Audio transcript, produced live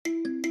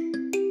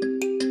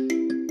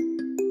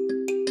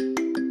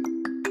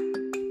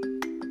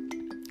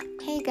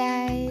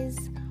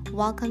guys,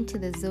 welcome to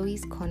the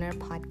Zoe's Corner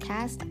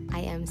podcast. I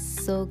am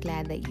so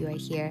glad that you are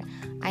here.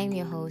 I am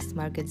your host,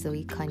 Margaret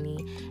Zoe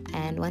Connie,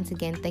 and once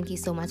again, thank you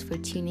so much for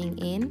tuning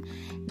in.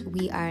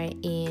 We are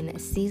in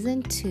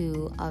season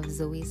 2 of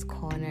Zoe's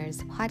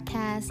Corners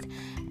podcast,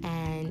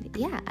 and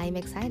I'm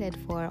excited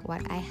for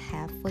what I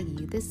have for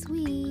you this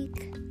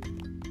week.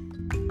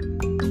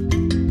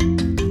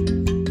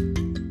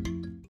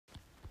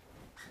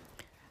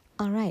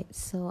 Alright,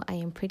 so I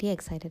am pretty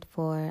excited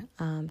for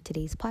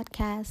today's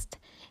podcast.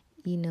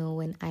 You know,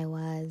 when I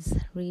was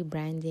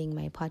rebranding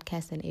my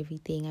podcast and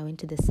everything, I went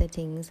to the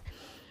settings,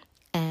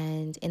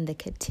 and in the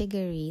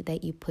category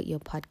that you put your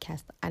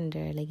podcast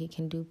under, like you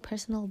can do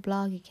personal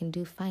blog, you can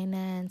do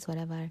finance,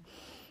 whatever.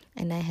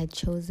 And I had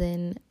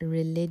chosen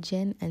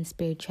religion and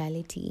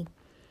spirituality.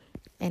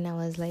 And I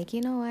was like, you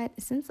know what?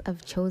 Since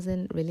I've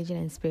chosen religion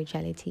and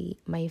spirituality,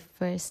 my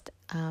first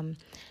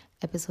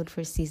episode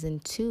for season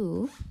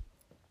 2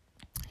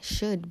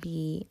 should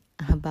be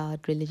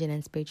about religion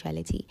and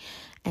spirituality.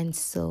 And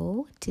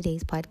so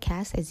today's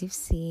podcast, as you've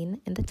seen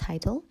in the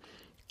title,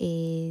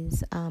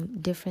 is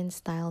different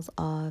styles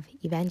of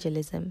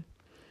evangelism.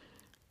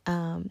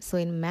 So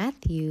in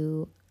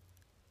Matthew,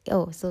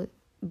 so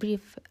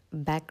brief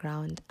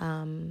background,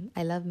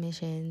 I love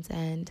missions,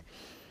 and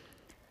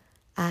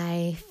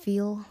I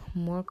feel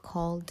more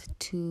called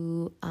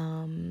to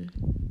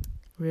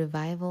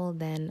revival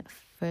than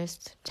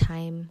first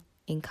time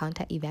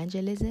encounter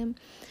evangelism.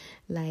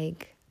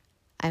 Like,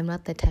 I'm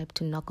not the type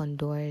to knock on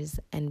doors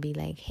and be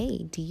like, hey,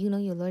 do you know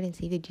your Lord and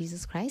Savior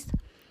Jesus Christ?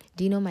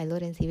 Do you know my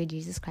Lord and Savior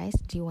Jesus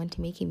Christ? Do you want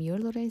to make him your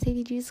Lord and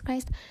Savior Jesus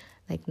Christ?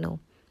 Like, no,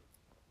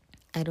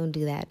 I don't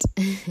do that.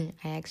 I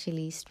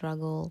actually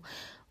struggle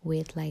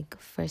with like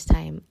first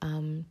time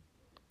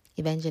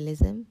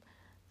evangelism.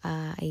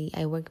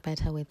 I work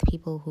better with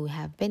people who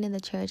have been in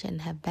the church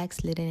and have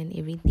backslidden and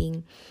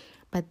everything.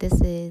 But this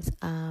is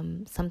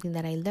something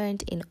that I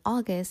learned in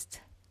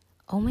August.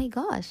 Oh my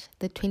gosh,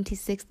 the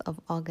 26th of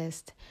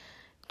August,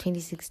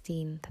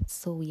 2016. That's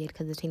so weird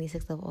because the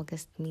 26th of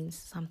August means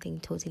something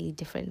totally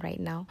different right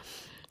now.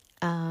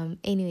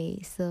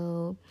 Anyway,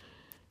 so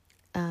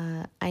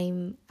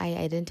I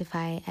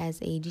identify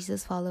as a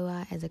Jesus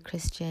follower, as a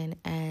Christian,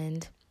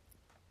 and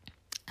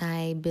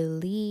I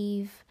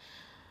believe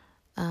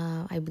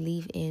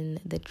in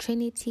the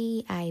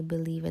Trinity. I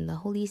believe in the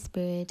Holy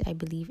Spirit. I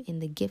believe in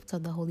the gifts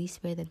of the Holy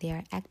Spirit, that they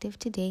are active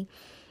today.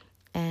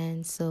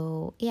 And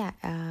so,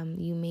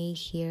 you may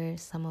hear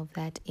some of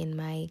that in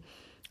my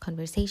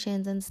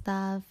conversations and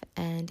stuff.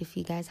 And if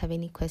you guys have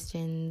any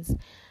questions,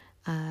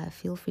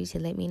 feel free to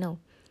let me know.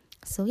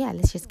 So,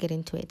 let's just get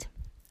into it.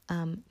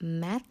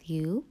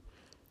 Matthew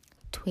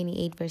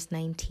 28 verse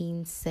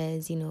 19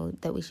 says,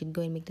 that we should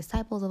go and make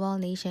disciples of all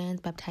nations,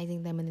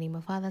 baptizing them in the name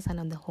of Father, Son,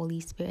 and the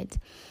Holy Spirit.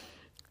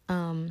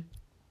 So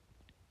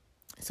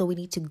we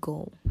need to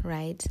go,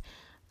 right?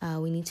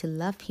 We need to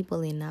love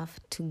people enough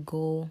to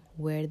go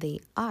where they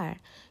are.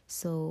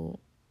 So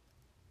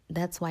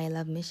that's why I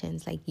love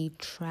missions. Like, you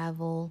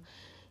travel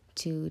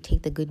to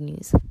take the good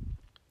news.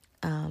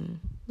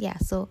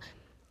 So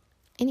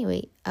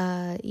anyway,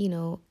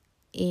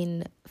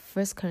 in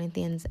 1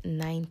 Corinthians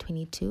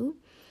 9:22,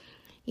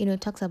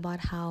 it talks about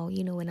how,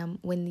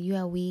 when you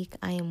are weak,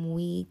 I am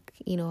weak.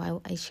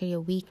 I share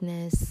your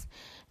weakness,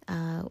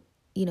 trying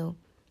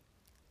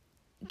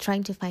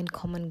to find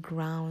common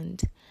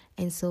ground.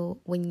 And so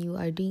when you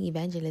are doing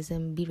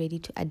evangelism, be ready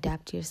to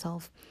adapt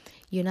yourself.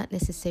 You're not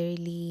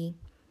necessarily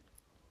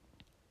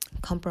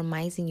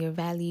compromising your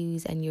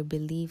values and your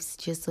beliefs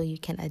just so you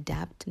can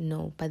adapt.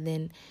 No, but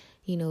then,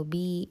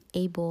 be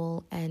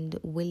able and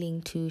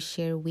willing to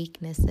share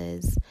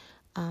weaknesses.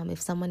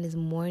 If someone is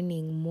mourn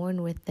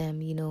with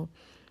them,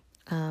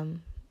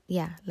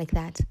 like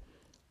that.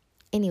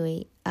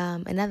 Anyway,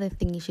 another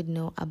thing you should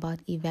know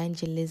about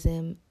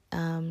evangelism,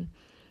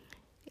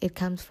 it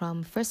comes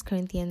from 1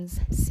 Corinthians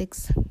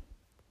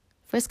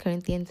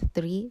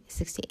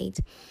 3:68,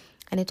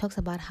 and it talks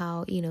about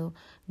how,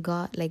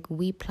 God, like,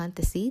 we plant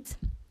the seeds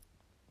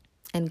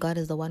and God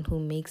is the one who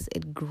makes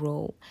it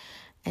grow.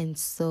 And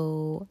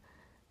so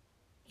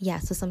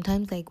so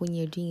sometimes, like, when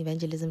you're doing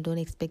evangelism, don't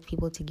expect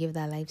people to give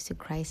their lives to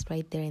Christ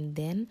right there and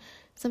then.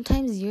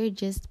 Sometimes you're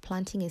just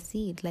planting a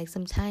seed. Like,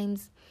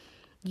 sometimes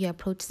you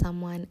approach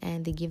someone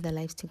and they give their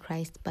lives to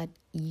Christ, but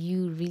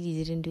you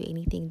really didn't do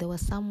anything. There was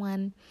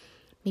someone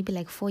maybe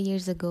like 4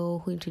 years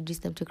ago who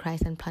introduced them to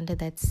Christ and planted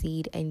that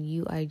seed, and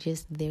you are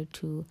just there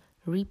to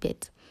reap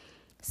it.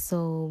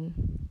 So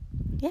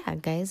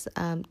guys,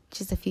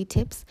 just a few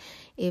tips.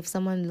 If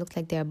someone looks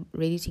like they're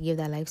ready to give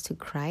their lives to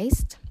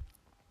Christ,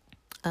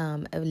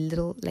 a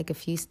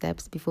few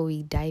steps before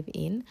we dive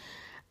in.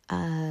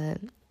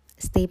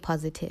 Stay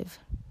positive,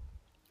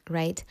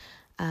 right?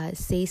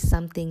 Say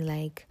something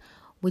like,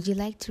 would you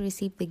like to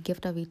receive the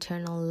gift of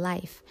eternal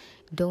life?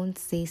 Don't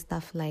say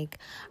stuff like,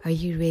 are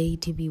you ready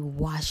to be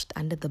washed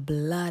under the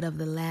blood of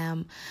the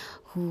Lamb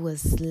who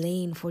was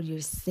slain for your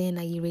sin?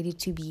 Are you ready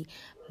to be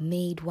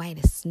made white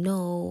as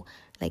snow?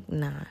 Like,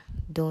 nah,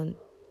 don't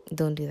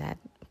do that.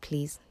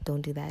 Please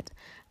don't do that.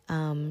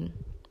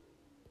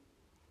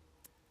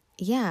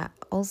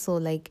 also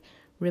like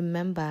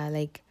remember,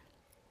 like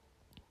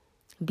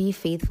be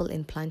faithful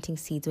in planting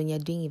seeds. When you're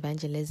doing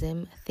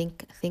evangelism,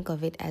 think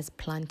of it as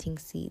planting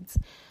seeds.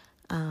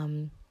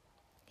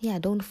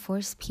 Don't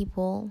force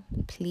people.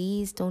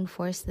 Please don't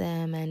force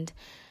them, and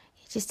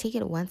just take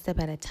it one step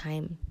at a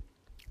time.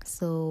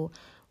 So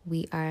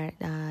we are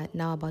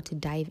now about to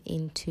dive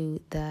into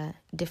the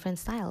different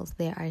styles.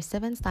 There are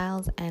 7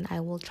 styles, and I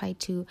will try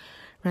to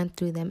run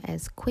through them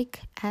as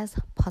quick as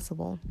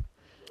possible.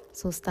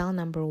 So style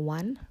number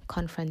 1,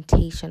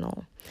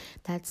 confrontational.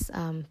 That's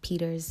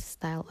Peter's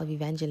style of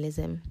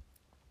evangelism.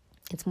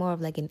 It's more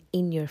of like an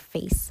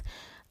in-your-face.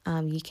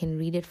 You can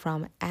read it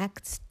from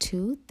Acts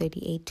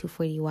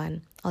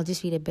 2:38-41. I'll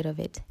just read a bit of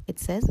it. It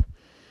says,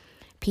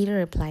 Peter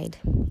replied,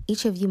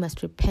 "Each of you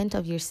must repent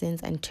of your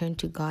sins and turn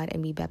to God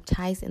and be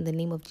baptized in the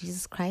name of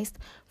Jesus Christ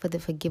for the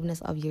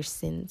forgiveness of your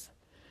sins."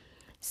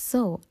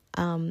 So,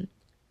 anyway,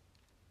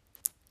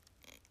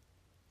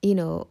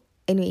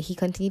 he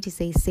continued to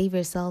say, "Save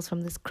yourselves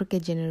from this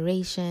crooked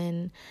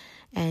generation."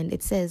 And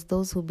it says,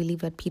 those who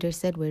believed what Peter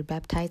said were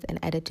baptized and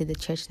added to the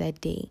church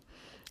that day.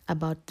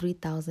 About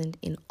 3,000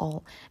 in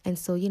all. And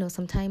so,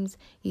 sometimes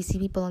you see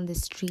people on the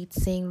street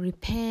saying,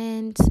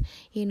 repent,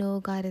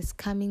 God is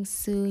coming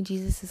soon,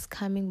 Jesus is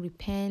coming,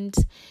 repent,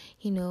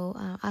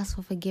 ask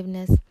for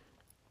forgiveness.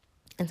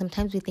 And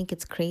sometimes we think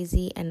it's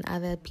crazy and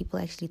other people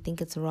actually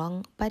think it's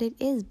wrong, but it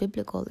is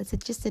biblical. It's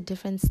just a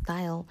different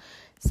style.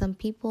 Some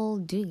people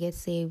do get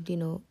saved.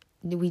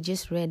 We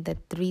just read that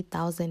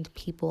 3,000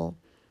 people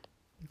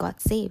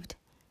got saved.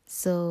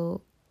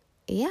 So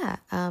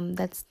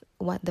that's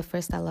what the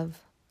first style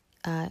of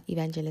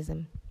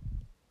evangelism.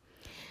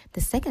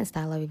 The second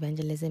style of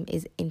evangelism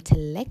is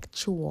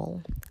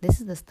intellectual. This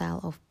is the style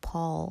of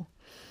Paul.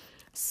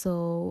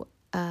 So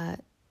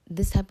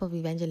this type of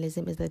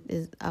evangelism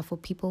is for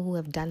people who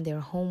have done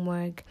their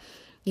homework.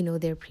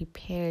 They're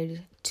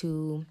prepared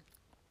to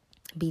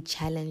be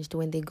challenged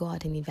when they go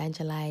out and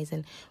evangelize,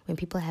 and when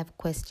people have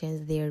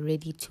questions, they are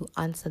ready to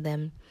answer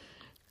them.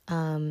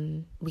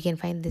 We can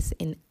find this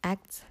in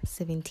Acts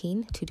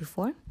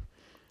 17:2-4.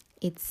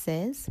 It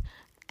says,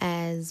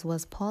 as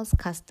was Paul's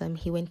custom,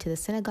 he went to the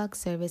synagogue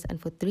service,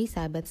 and for 3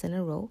 Sabbaths in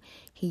a row,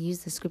 he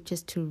used the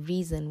scriptures to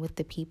reason with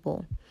the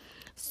people.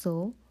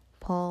 So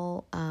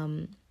Paul,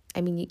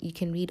 you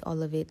can read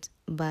all of it,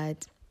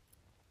 but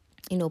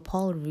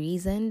Paul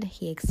reasoned,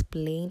 he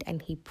explained,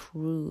 and he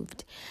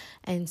proved.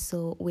 And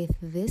so with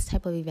this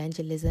type of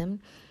evangelism,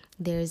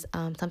 there's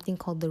something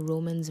called the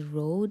Romans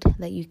Road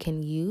that you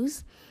can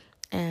use.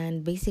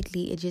 And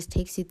basically, it just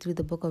takes you through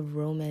the book of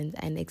Romans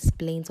and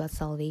explains what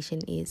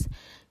salvation is.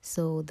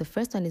 So the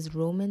first one is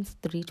Romans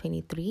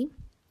 3:23.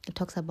 It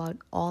talks about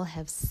all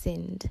have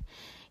sinned.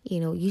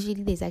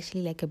 Usually there's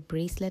actually like a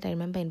bracelet. I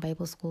remember in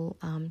Bible school,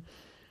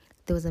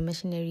 there was a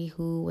missionary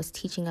who was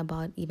teaching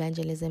about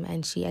evangelism,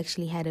 and she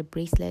actually had a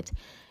bracelet.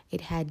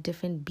 It had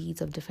different beads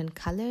of different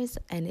colors,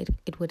 and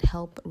it would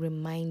help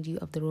remind you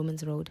of the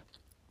Romans Road.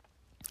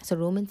 So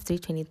Romans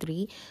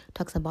 3:23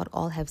 talks about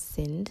all have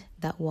sinned.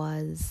 That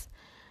was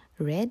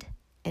red.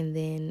 And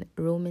then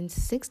Romans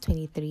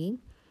 6:23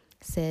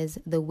 says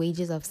the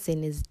wages of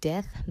sin is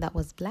death. That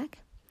was black.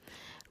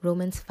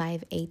 Romans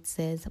 5:8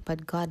 says,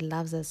 but God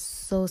loves us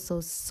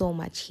so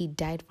much. He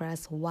died for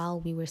us while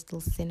we were still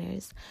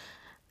sinners.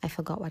 I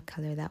forgot what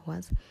color that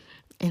was.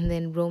 And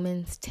then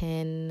Romans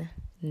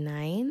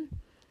 10:9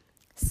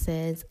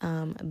 says,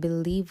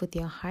 believe with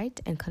your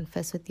heart and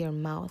confess with your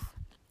mouth.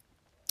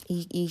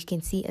 You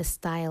can see a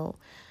style.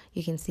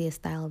 You can see a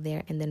style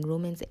there. And then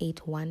Romans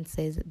 8:1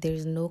 says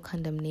there's no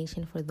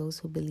condemnation for those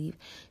who believe.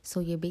 So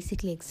you're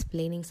basically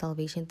explaining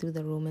salvation through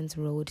the Romans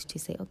Road to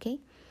say, okay,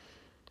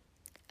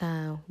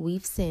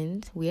 we've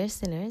sinned. We are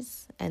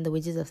sinners, and the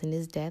wages of sin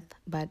is death.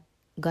 But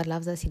God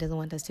loves us. He doesn't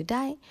want us to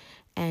die.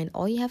 And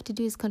all you have to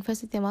do is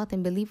confess with your mouth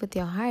and believe with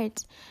your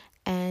heart.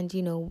 And,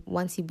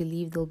 once you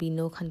believe, there'll be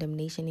no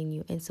condemnation in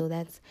you. And so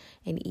that's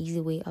an easy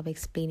way of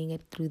explaining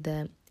it through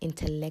the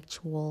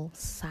intellectual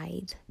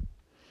side.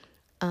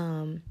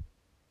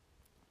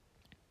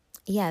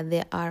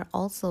 There are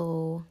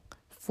also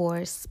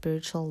 4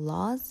 spiritual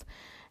laws.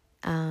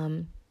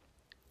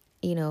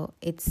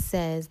 It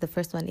says the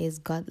first one is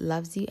God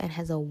loves you and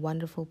has a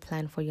wonderful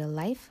plan for your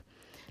life.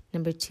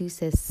 Number 2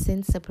 says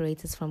sin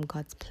separates us from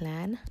God's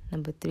plan.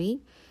 Number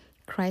 3,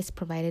 Christ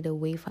provided a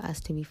way for us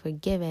to be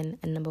forgiven.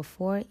 And number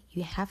 4,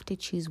 you have to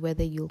choose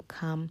whether you'll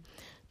come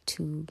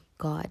to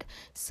God.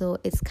 So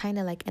it's kind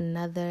of like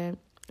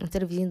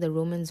instead of using the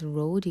Romans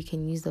Road, you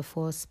can use the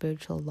 4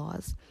 spiritual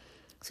laws.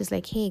 So it's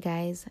like, hey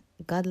guys,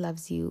 God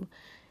loves you.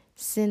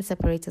 Sin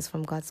separates us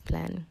from God's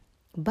plan.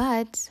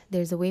 But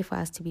there's a way for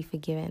us to be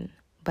forgiven,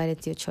 but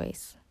it's your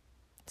choice.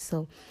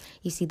 So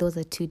you see, those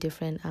are 2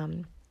 different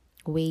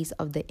ways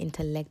of the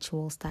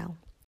intellectual style.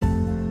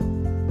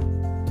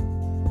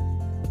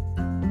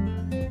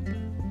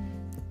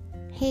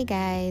 Hey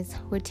guys,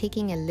 we're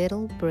taking a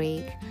little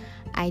break.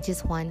 I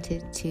just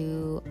wanted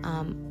to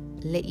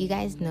let you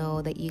guys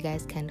know that you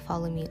guys can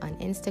follow me on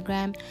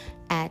Instagram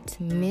at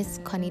Miss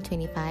Connie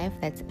 25.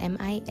 That's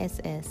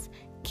MISS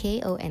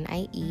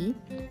KONIE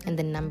and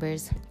the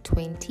numbers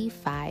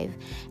 25,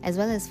 as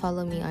well as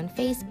follow me on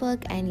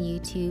Facebook and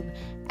YouTube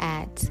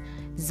at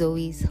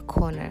Zoe's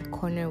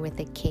corner with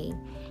a K.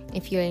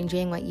 If you're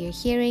enjoying what you're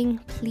hearing,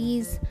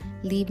 please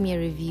leave me a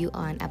review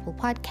on Apple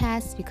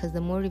Podcasts, because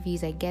the more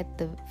reviews I get,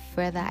 the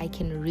further I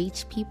can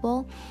reach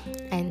people.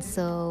 And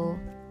so,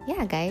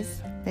 yeah,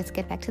 guys, let's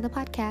get back to the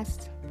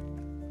podcast.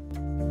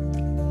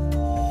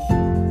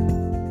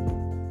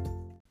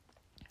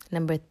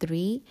 Number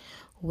 3,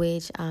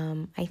 which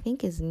I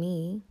think is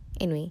me.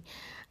 Anyway,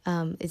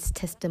 it's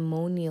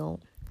testimonial.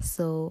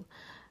 So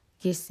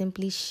you're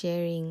simply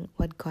sharing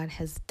what God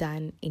has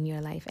done in your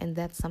life. And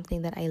that's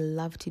something that I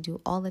love to do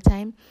all the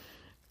time.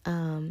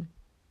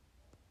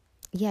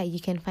 You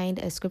can find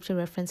a scripture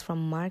reference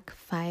from Mark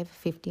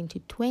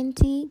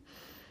 5:15-20.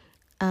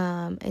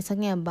 It's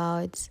talking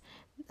about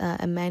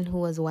a man who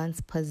was once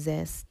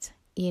possessed,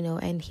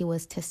 and he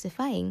was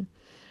testifying.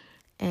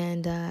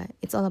 And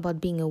it's all about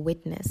being a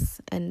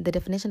witness. And the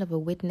definition of a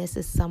witness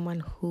is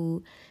someone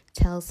who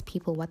tells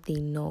people what they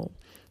know.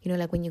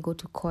 Like when you go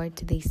to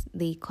court,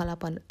 they call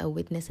up on a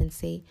witness and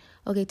say,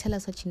 okay, tell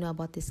us what you know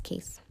about this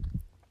case.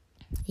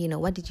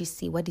 What did you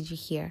see? What did you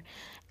hear?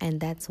 And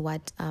that's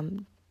what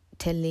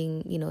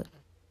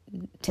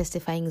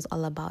testifying is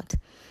all about.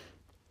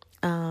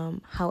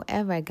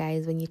 However,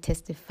 guys, when you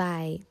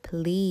testify,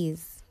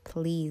 please,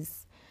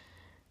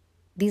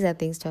 these are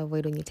things to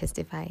avoid when you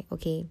testify,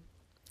 okay?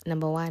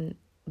 Number 1,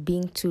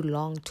 being too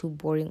long, too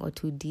boring, or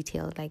too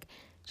detailed. Like,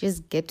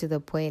 just get to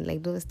the point.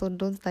 Like, don't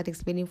start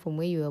explaining from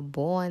where you were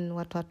born,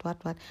 what.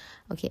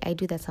 Okay, I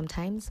do that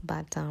sometimes,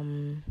 but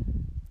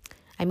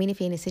if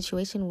you're in a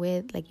situation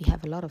where like you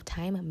have a lot of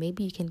time,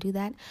 maybe you can do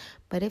that.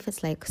 But if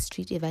it's like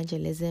street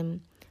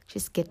evangelism,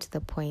 just get to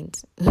the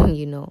point.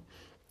 Look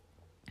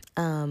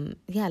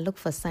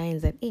for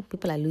signs that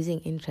people are losing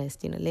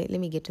interest. Let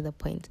me get to the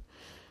point.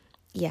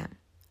 Yeah.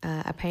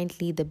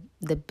 Apparently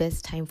the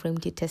best time frame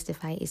to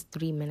testify is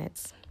 3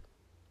 minutes.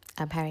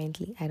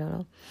 Apparently, I don't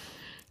know.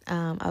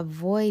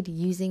 Avoid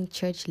using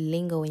church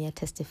lingo when you're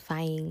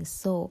testifying.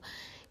 So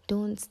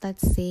don't start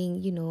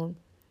saying,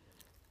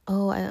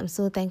 oh, I'm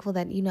so thankful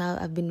that,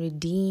 I've been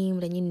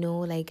redeemed,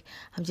 and, like,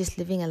 I'm just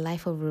living a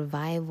life of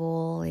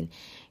revival, and,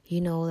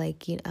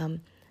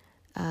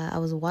 I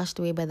was washed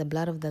away by the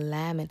blood of the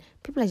Lamb, and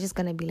people are just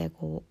going to be like,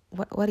 oh,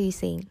 what are you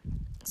saying?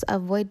 So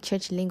avoid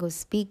church lingo.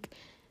 Speak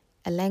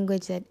a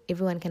language that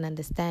everyone can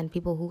understand.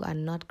 People who are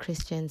not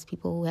Christians,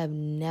 people who have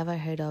never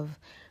heard of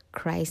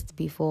Christ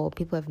before,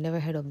 people who have never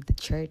heard of the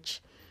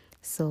church.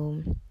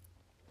 So,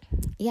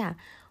 yeah.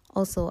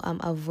 Also,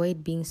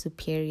 avoid being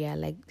superior.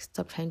 Like,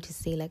 stop trying to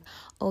say like,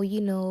 oh, I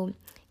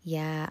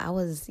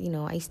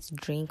used to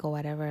drink or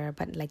whatever,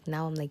 but like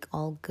now I'm like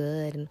all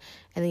good. And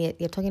then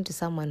you're talking to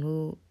someone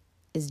who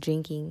is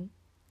drinking.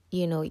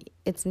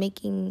 It's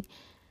making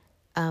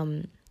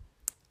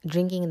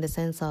drinking in the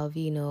sense of,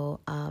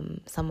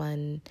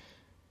 someone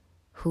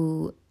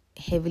who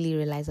heavily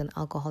relies on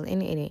alcohol.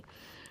 Anyway.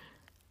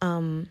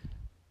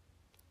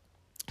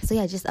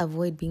 Just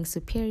avoid being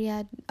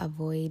superior.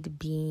 Avoid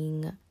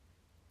being,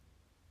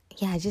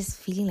 just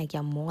feeling like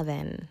you're more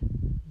than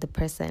the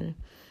person.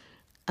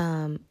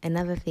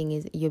 Another thing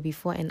is your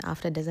before and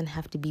after doesn't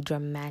have to be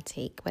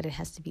dramatic, but it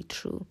has to be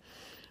true.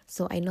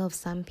 So I know of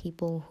some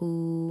people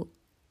who,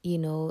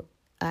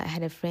 I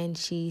had a friend,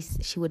 she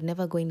would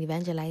never go and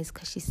evangelize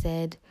because she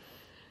said,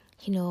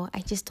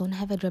 I just don't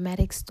have a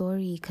dramatic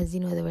story. Because,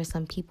 there were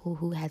some people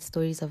who had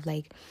stories of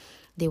like,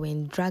 they were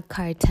in drug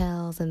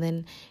cartels, and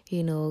then,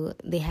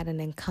 they had an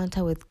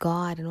encounter with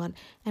God and what.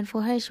 And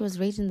for her, she was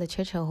raised in the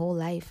church her whole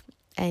life.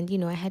 And,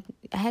 I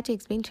had to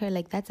explain to her,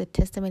 like, that's a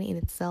testimony in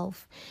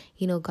itself.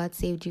 God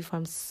saved you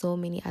from so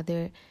many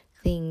other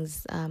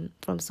things,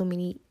 from so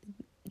many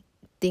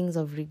things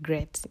of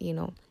regret,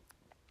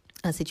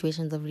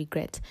 situations of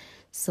regret.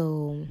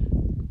 So,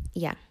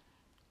 yeah,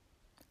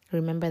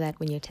 remember that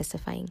when you're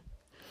testifying.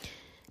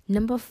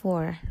 Number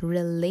 4,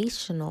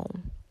 relational.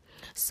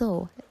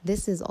 So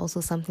this is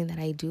also something that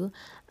I do.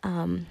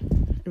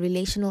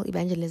 Relational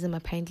evangelism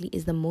apparently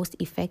is the most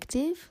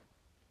effective.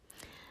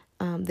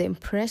 The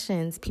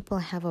impressions people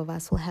have of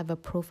us will have a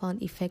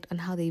profound effect on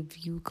how they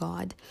view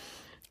God.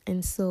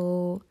 And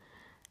so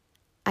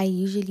I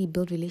usually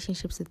build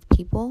relationships with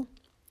people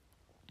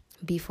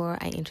before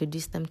I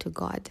introduce them to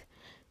God.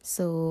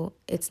 So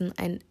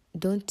and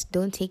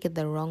don't take it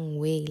the wrong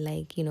way.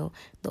 Like,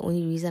 the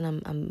only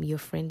reason I'm your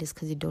friend is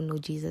because you don't know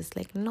Jesus.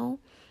 Like, no,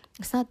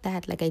 it's not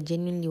that. Like, I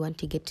genuinely want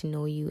to get to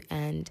know you,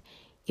 and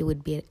it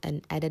would be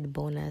an added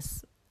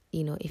bonus,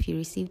 if you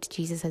received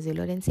Jesus as your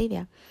Lord and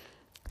Savior.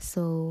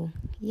 So,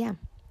 yeah.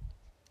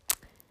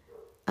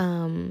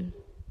 Go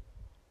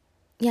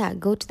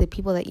to the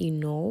people that you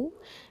know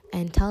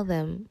and tell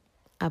them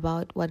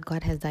about what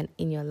God has done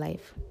in your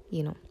life,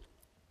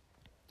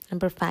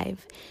 Number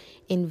 5,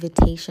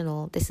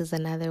 invitational. This is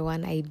another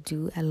one I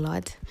do a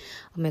lot.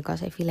 Oh my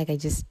gosh, I feel like I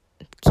just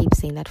keep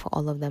saying that for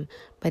all of them.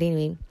 But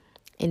anyway,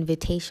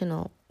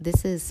 invitational.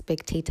 This is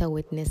spectator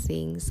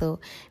witnessing. So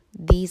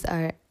these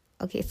are,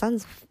 okay, it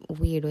sounds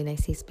weird when I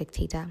say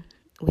spectator,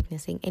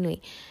 witnessing.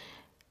 Anyway,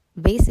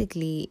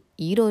 basically,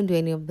 you don't do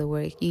any of the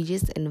work. You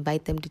just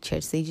invite them to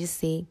church. So you just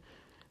say,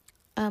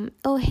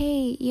 oh,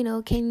 hey, do you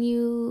want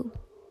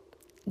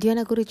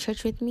to go to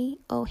church with me?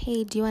 Oh,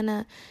 hey, do you want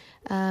to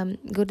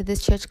go to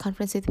this church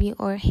conference with me?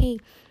 Or, hey,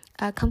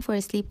 come for a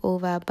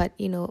sleepover, but,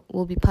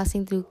 we'll be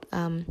passing through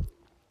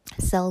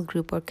cell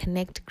group or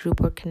connect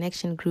group or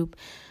connection group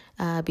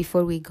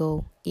before we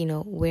go,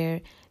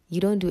 where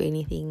you don't do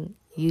anything.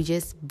 You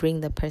just bring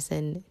the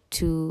person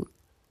to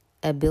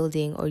a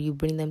building, or you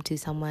bring them to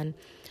someone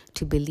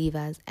to believe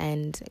us,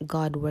 and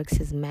God works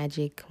his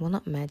magic. Well,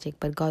 not magic,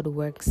 but God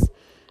works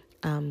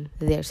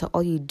there. So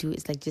all you do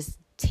is just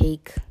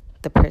take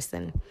the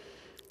person.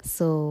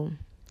 So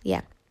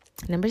yeah.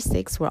 Number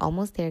 6, we're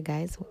almost there,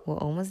 guys. We're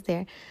almost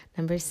there.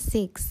 Number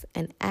 6,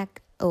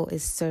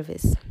 is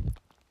service.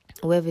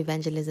 A way of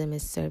evangelism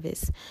is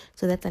service.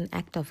 So that's an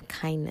act of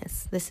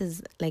kindness. This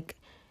is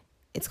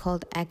it's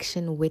called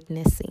action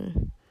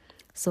witnessing.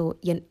 So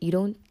you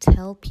don't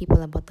tell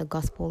people about the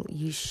gospel,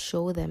 you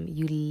show them,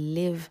 you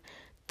live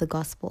the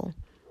gospel.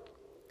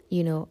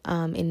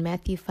 In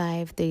Matthew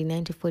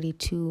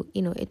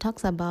 5:39-42, it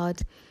talks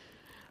about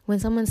when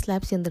someone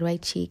slaps you on the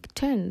right cheek,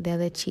 turn the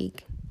other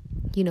cheek.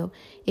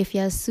 If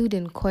you're sued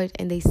in court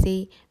and they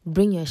say,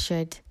 bring your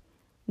shirt,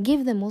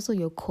 give them also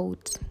your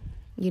coat.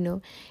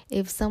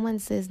 If someone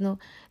says, no,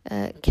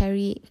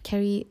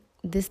 carry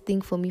this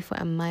thing for me for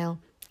a mile,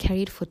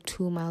 carry it for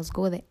 2 miles,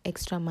 go the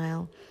extra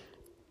mile.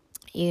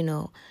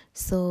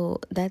 So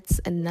that's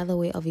another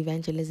way of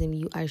evangelism.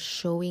 You are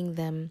showing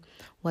them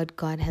what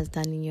God has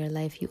done in your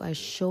life. You are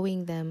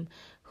showing them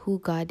who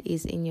God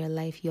is in your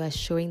life. You are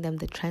showing them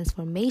the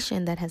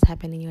transformation that has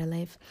happened in your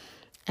life.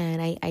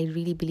 And I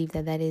really believe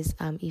that is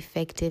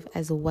effective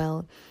as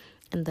well.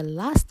 And the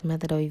last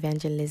method of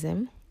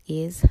evangelism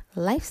is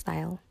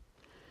lifestyle.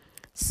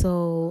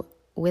 So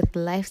with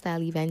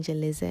lifestyle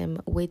evangelism,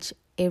 which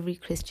every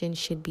Christian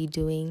should be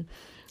doing,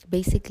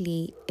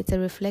 basically it's a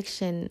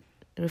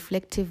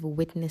reflective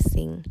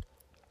witnessing,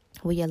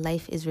 where your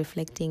life is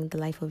reflecting the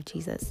life of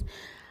Jesus.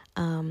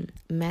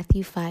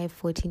 Matthew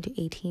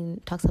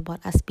 5:14-18 talks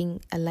about us being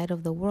a light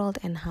of the world,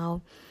 and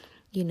how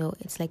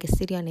it's like a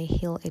city on a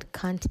hill. It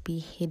can't be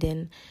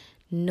hidden.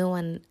 No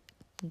one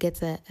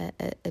gets a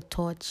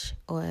torch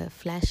or a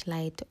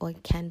flashlight or a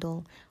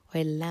candle or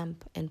a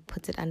lamp and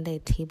puts it under a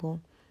table.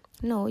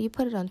 No, you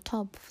put it on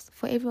top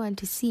for everyone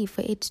to see,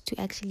 for it to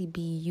actually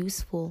be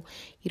useful.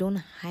 You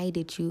don't hide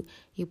it. You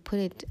put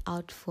it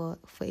out for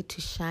it to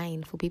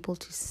shine, for people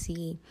to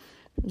see,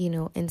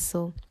 And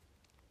so,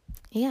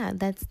 yeah,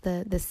 that's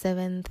the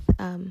 7th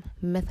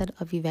method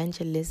of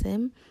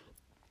evangelism.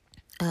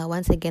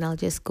 Once again, I'll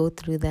just go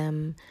through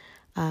them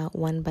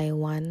one by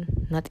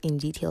one, not in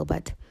detail,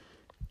 but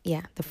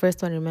yeah, the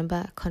first one,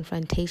 remember,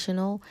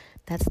 confrontational.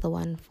 That's the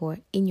one for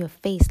in your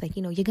face,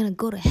 you're gonna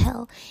go to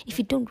hell if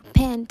you don't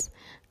repent.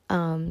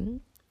 By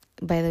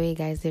the way,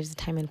 guys, there's a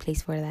time and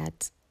place for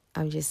that.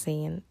 I'm just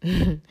saying.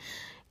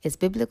 It's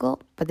biblical,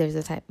 but there's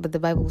a time, but the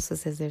Bible also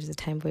says there's a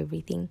time for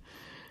everything.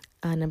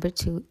 Number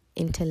 2,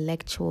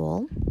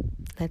 intellectual.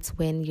 That's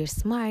when you're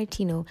smart,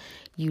 you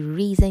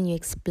reason, you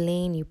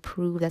explain, you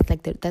prove.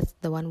 That's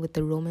the one with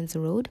the Romans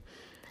road.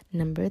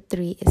 Number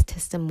 3 is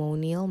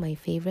testimonial, my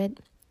favorite,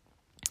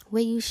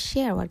 where you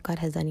share what God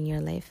has done in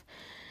your life.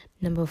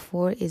 Number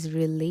 4 is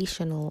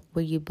relational,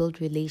 where you build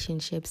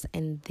relationships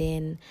and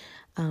then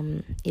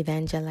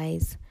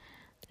evangelize.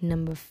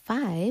 Number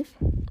 5,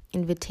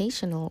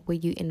 invitational, where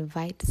you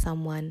invite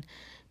someone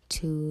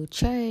to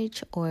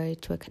church or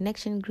to a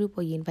connection group,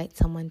 or you invite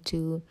someone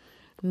to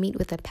meet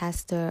with a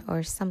pastor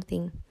or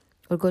something,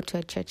 or go to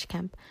a church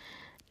camp.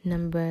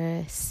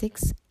 Number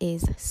 6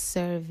 is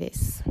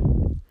service.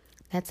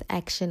 That's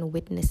action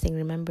witnessing.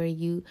 Remember,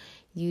 you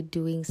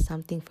doing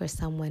something for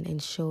someone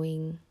and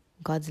showing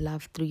God's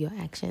love through your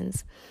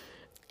actions.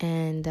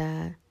 And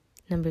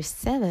number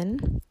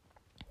 7,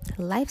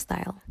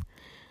 lifestyle.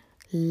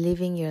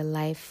 Living your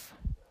life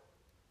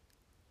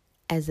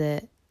as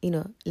a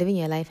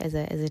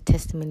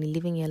testimony,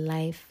 living your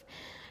life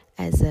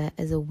as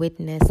a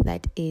witness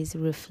that is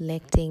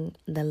reflecting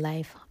the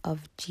life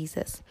of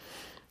Jesus.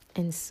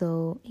 And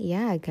so,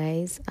 yeah,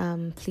 guys,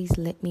 please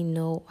let me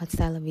know what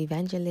style of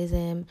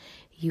evangelism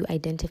you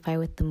identify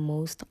with the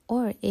most,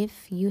 or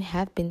if you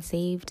have been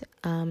saved,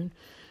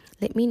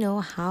 let me know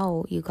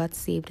how you got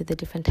saved with the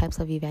different types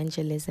of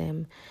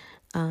evangelism,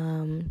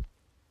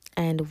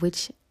 and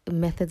which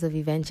methods of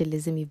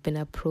evangelism you've been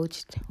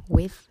approached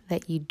with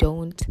that you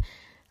don't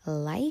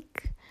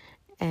like.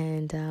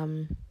 And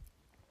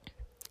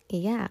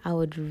yeah, I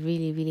would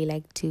really, really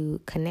like to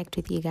connect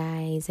with you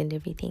guys and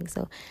everything.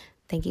 So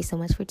thank you so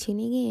much for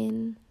tuning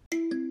in.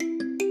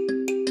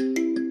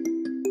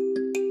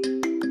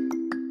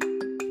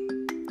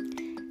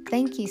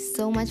 Thank you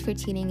so much for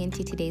tuning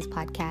into today's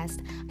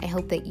podcast. I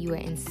hope that you are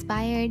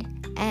inspired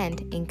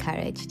and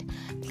encouraged.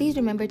 Please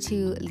remember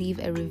to leave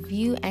a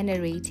review and a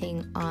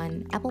rating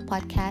on Apple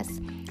Podcasts,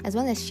 as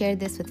well as share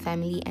this with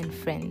family and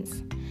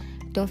friends.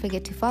 Don't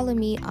forget to follow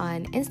me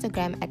on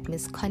Instagram at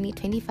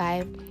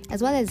MissConnie25,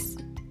 as well as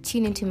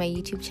tune into my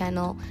YouTube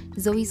channel,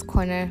 Zoe's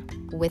Corner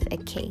with a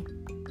K.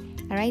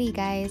 Alrighty,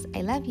 guys,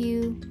 I love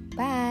you.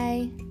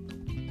 Bye.